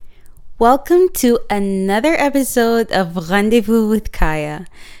Welcome to another episode of Rendezvous with Kaya.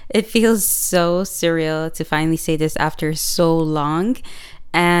 It feels so surreal to finally say this after so long,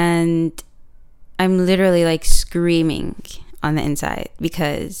 and I'm literally like screaming on the inside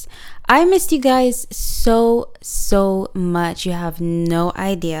because I missed you guys so much. You have no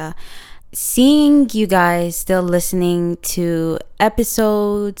idea. Seeing you guys still listening to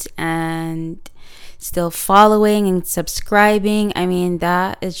episodes and still following and subscribing, I mean,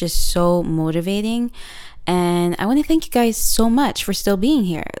 that is just so motivating. And I want to thank you guys so much for still being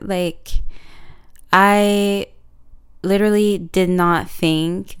here. Like, I literally did not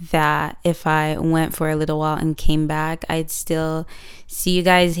think that if I went for a little while and came back, I'd still see you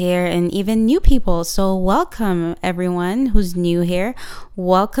guys here and even new people. So welcome everyone who's new here.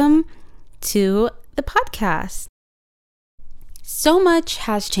 Welcome to the podcast. So much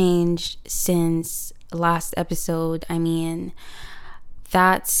has changed since last episode. I mean,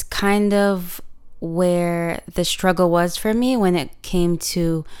 that's kind of where the struggle was for me when it came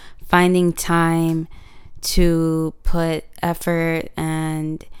to finding time to put effort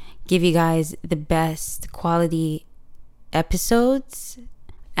and give you guys the best quality episodes.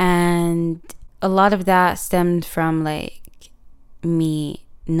 And a lot of that stemmed from like me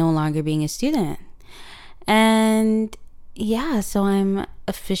no longer being a student. And yeah, so I'm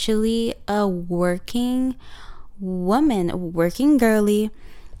officially a working woman, a working girly,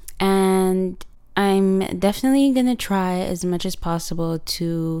 and I'm definitely gonna try as much as possible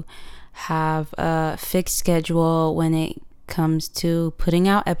to have a fixed schedule when it comes to putting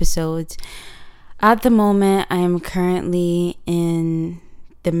out episodes. At the moment, I'm currently in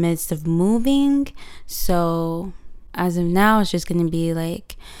the midst of moving, so as of now, it's just gonna be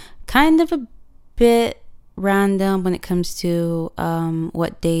like kind of a bit random when it comes to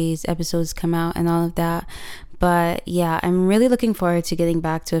what days episodes come out and all of that. But yeah, I'm really looking forward to getting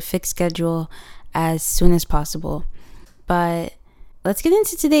back to a fixed schedule as soon as possible. But let's get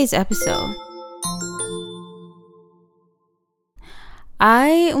into today's episode.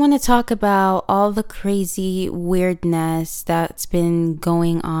 I want to talk about all the crazy weirdness that's been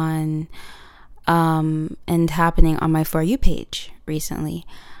going on and happening on my For You page recently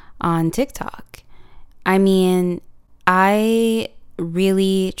on TikTok. I mean, I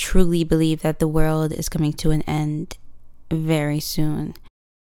really truly believe that the world is coming to an end very soon.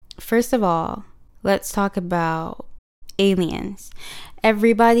 First of all, let's talk about aliens.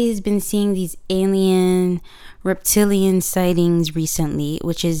 Everybody's been seeing these alien, reptilian sightings recently,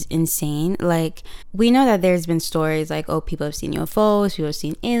 which is insane. Like, we know that there's been stories like, oh, people have seen UFOs, people have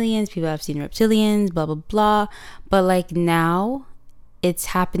seen aliens, people have seen reptilians, blah, blah, blah. But like now, it's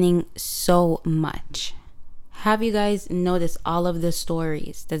happening so much. Have you guys noticed all of the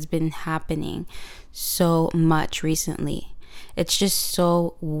stories that's been happening so much recently? It's just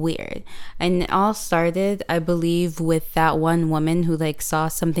so weird. And it all started, I believe, with that one woman who like saw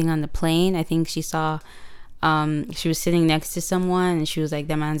something on the plane. I think she saw, she was sitting next to someone and she was like,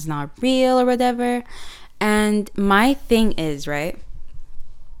 that man's not real or whatever. And my thing is, right,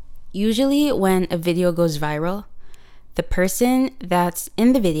 usually when a video goes viral, the person that's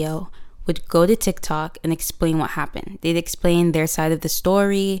in the video would go to TikTok and explain what happened. They'd explain their side of the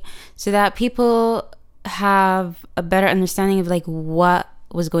story so that people have a better understanding of like what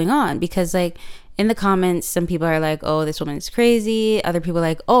was going on. Because like in the comments, some people are like, oh, this woman is crazy. Other people are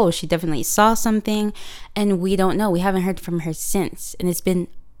like, oh, she definitely saw something. And we don't know. We haven't heard from her since. And it's been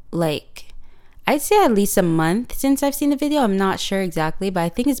like, I'd say at least a month since I've seen the video. I'm not sure exactly, but I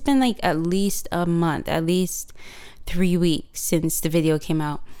think it's been like at least a month, at least 3 weeks since the video came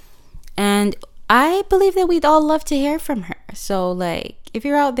out. And I believe that we'd all love to hear from her. So like, if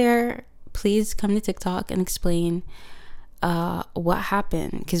you're out there, please come to TikTok and explain what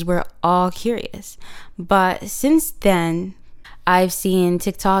happened, because we're all curious. But since then, I've seen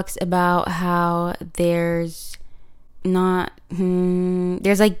TikToks about how there's like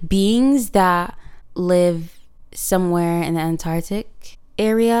beings that live somewhere in the Antarctic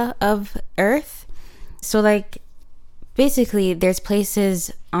area of Earth. So like, basically, there's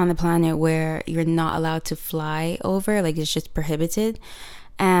places on the planet where you're not allowed to fly over, like it's just prohibited.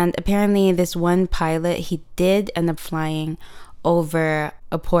 And apparently this one pilot, he did end up flying over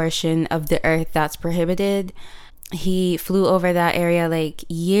a portion of the Earth that's prohibited. He flew over that area like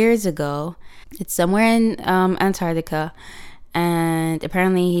years ago. It's somewhere in Antarctica. And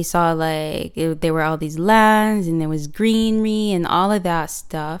apparently he saw like there were all these lands and there was greenery and all of that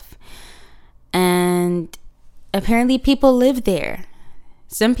stuff. And apparently people live there.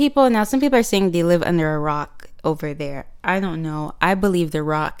 Some people are saying they live under a rock over there. I don't know. I believe the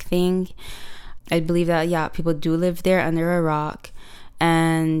rock thing. I believe that, yeah, people do live there under a rock.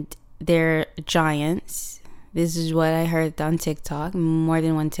 And they're giants. This is what I heard on TikTok. More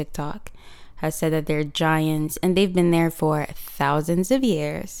than one TikTok has said that they're giants, and they've been there for thousands of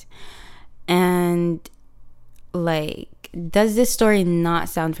years. And like, does this story not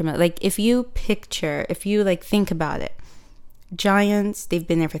sound familiar? Like, if you like think about it, giants, they've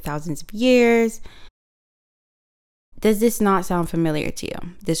been there for thousands of years. Does this not sound familiar to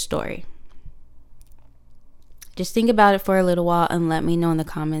you, this story? Just think about it for a little while and let me know in the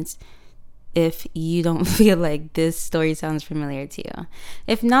comments if you don't feel like this story sounds familiar to you.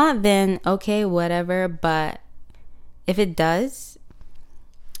 If not, then okay, whatever. But if it does,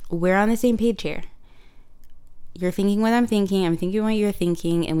 we're on the same page here. You're thinking what I'm thinking, I'm thinking what you're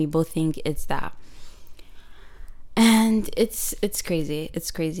thinking, and we both think it's that. And it's crazy.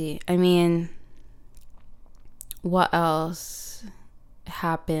 It's crazy. I mean, what else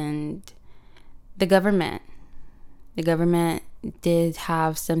happened? The government did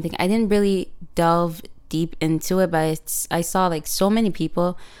have something. I didn't really delve deep into it, but I saw like so many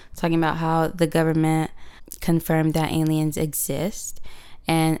people talking about how the government confirmed that aliens exist.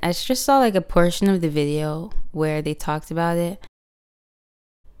 And I just saw like a portion of the video where they talked about it.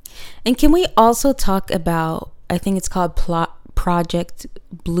 And can we also talk about, I think it's called Project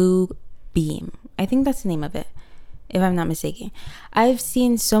Blue Beam. I think that's the name of it, if I'm not mistaken. I've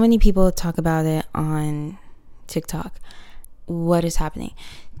seen so many people talk about it on TikTok. What is happening?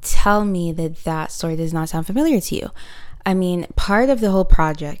 Tell me that story does not sound familiar to you. I mean, part of the whole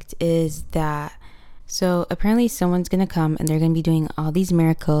project is that, so apparently someone's going to come and they're going to be doing all these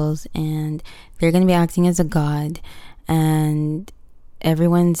miracles and they're going to be acting as a god, and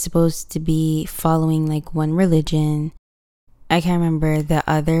everyone's supposed to be following like one religion. I can't remember the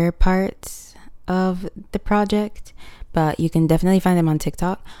other parts of the project, but you can definitely find them on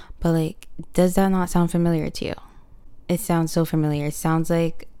TikTok. But like, does that not sound familiar to you? It sounds so familiar. It sounds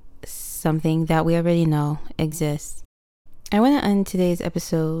like something that we already know exists. I want to end today's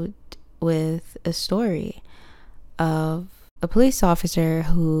episode with a story of a police officer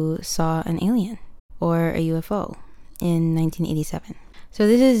who saw an alien or a UFO in 1987. So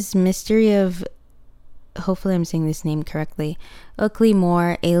this is Mystery of, hopefully I'm saying this name correctly, Oakley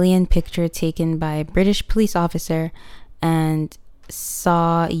Moore, alien picture taken by a British police officer and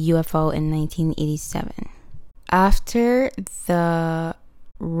saw a UFO in 1987. After the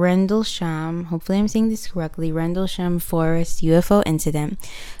Rendlesham, hopefully I'm saying this correctly, Rendlesham Forest UFO incident,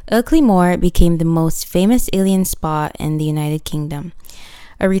 Oakley Moor became the most famous alien spot in the United Kingdom.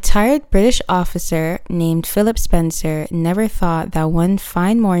 A retired British officer named Philip Spencer never thought that one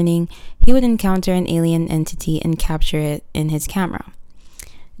fine morning he would encounter an alien entity and capture it in his camera.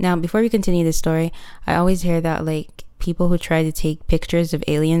 Now, before we continue this story, I always hear that like people who try to take pictures of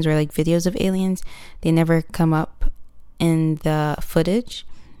aliens or like videos of aliens, they never come up in the footage.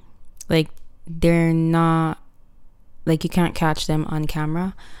 Like, they're not, like, you can't catch them on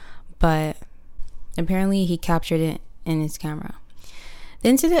camera, but apparently he captured it in his camera. The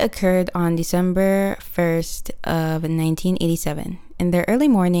incident occurred on December 1st of 1987. In the early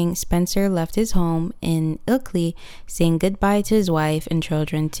morning, Spencer left his home in Ilkley, saying goodbye to his wife and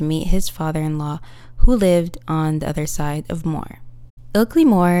children to meet his father-in-law, who lived on the other side of Moor. Ilkley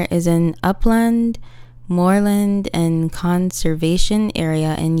Moor is an upland, moorland and conservation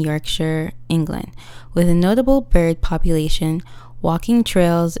area in Yorkshire, England, with a notable bird population, walking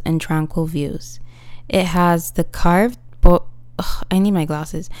trails, and tranquil views. It has the carved It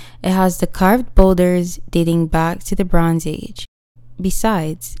has the carved boulders dating back to the Bronze Age.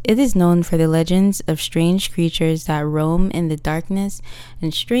 Besides, it is known for the legends of strange creatures that roam in the darkness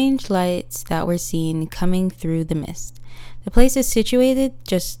and strange lights that were seen coming through the mist. The place is situated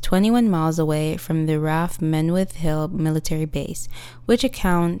just 21 miles away from the RAF Menwith Hill military base, which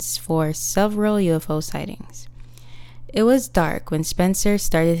accounts for several UFO sightings. It was dark when Spencer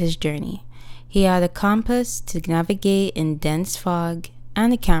started his journey. He had a compass to navigate in dense fog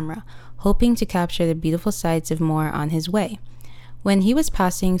and a camera, hoping to capture the beautiful sights of Moor on his way. When he was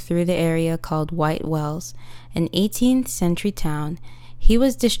passing through the area called White Wells, an 18th century town, he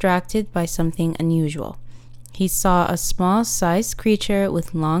was distracted by something unusual. He saw a small-sized creature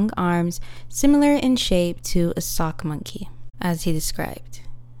with long arms, similar in shape to a sock monkey, as he described.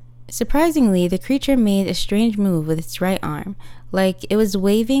 Surprisingly, the creature made a strange move with its right arm, like it was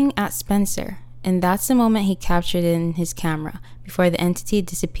waving at Spencer, and that's the moment he captured it in his camera, before the entity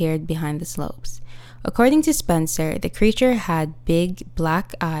disappeared behind the slopes. According to Spencer, the creature had big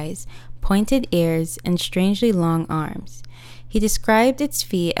black eyes, pointed ears, and strangely long arms. He described its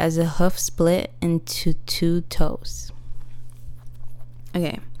feet as a hoof split into two toes.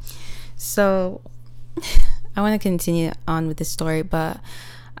 Okay, so I want to continue on with the story, but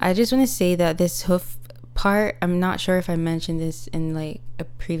I just want to say that this hoof part, I'm not sure if I mentioned this in like a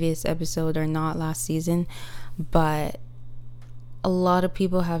previous episode or not last season, but a lot of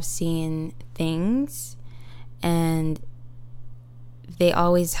people have seen things and they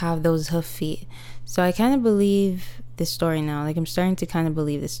always have those hoof feet. So I kind of believe this story now. Like, I'm starting to kind of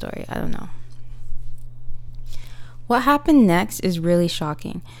believe this story. I don't know. What happened next is really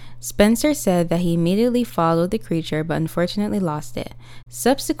shocking. Spencer said that he immediately followed the creature but unfortunately lost it.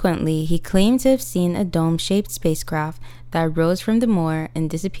 Subsequently, he claimed to have seen a dome-shaped spacecraft that rose from the moor and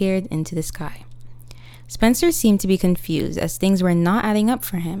disappeared into the sky. Spencer seemed to be confused as things were not adding up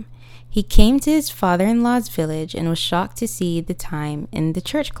for him. He came to his father-in-law's village and was shocked to see the time in the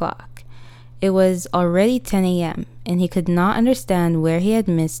church clock. It was already 10 a.m., and he could not understand where he had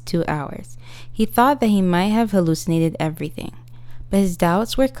missed 2 hours. He thought that he might have hallucinated everything, but his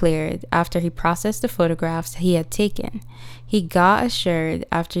doubts were cleared after he processed the photographs he had taken. He got assured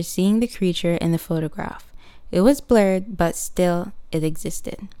after seeing the creature in the photograph. It was blurred, but still it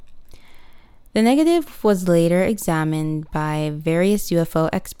existed. The negative was later examined by various UFO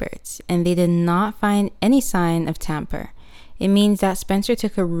experts, and they did not find any sign of tamper. It means that Spencer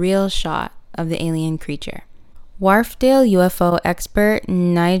took a real shot of the alien creature. Wharfdale UFO expert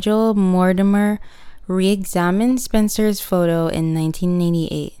Nigel Mortimer re-examined Spencer's photo in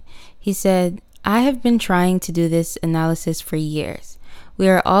 1988. He said, "I have been trying to do this analysis for years. We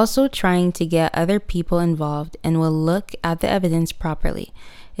are also trying to get other people involved and will look at the evidence properly.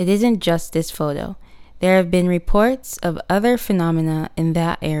 It isn't just this photo. There have been reports of other phenomena in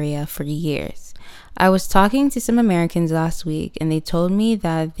that area for years. I was talking to some Americans last week and they told me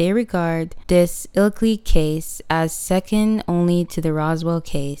that they regard this Ilkley case as second only to the Roswell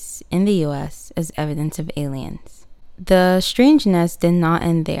case in the US as evidence of aliens." The strangeness did not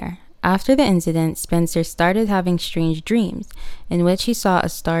end there. After the incident, Spencer started having strange dreams in which he saw a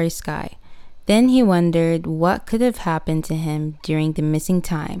starry sky. Then he wondered what could have happened to him during the missing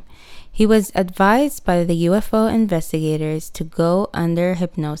time. He was advised by the UFO investigators to go under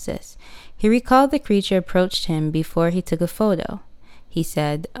hypnosis. He recalled the creature approached him before he took a photo. He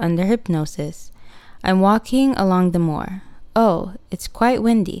said, under hypnosis, "I'm walking along the moor. Oh, it's quite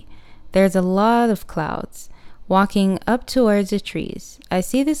windy. There's a lot of clouds. Walking up towards the trees. I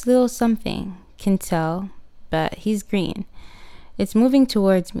see this little something. Can tell, but he's green. It's moving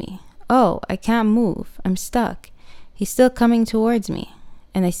towards me. Oh, I can't move. I'm stuck. He's still coming towards me.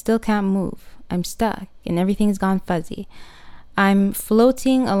 And I still can't move. I'm stuck, and everything's gone fuzzy. I'm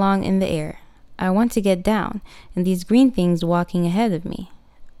floating along in the air. I want to get down, and these green things walking ahead of me,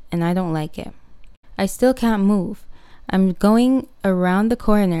 and I don't like it. I still can't move. I'm going around the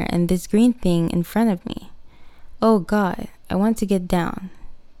corner, and this green thing in front of me. Oh God, I want to get down.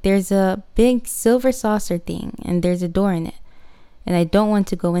 There's a big silver saucer thing, and there's a door in it, and I don't want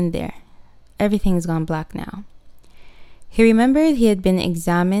to go in there. Everything's gone black now." He remembered he had been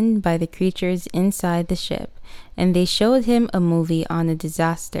examined by the creatures inside the ship, and they showed him a movie on a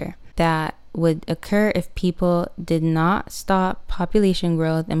disaster that would occur if people did not stop population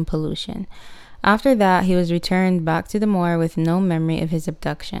growth and pollution. After that, he was returned back to the moor with no memory of his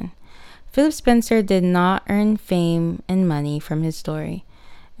abduction. Philip Spencer did not earn fame and money from his story,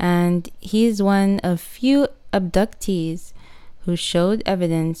 and he is one of few abductees who showed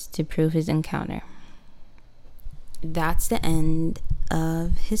evidence to prove his encounter. That's the end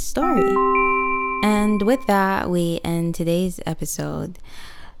of his story. And with that, we end today's episode.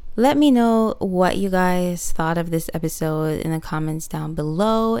 Let me know what you guys thought of this episode in the comments down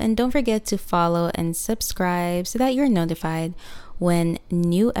below. And don't forget to follow and subscribe so that you're notified when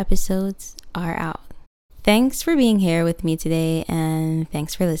new episodes are out. Thanks for being here with me today, and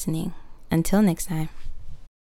thanks for listening. Until next time.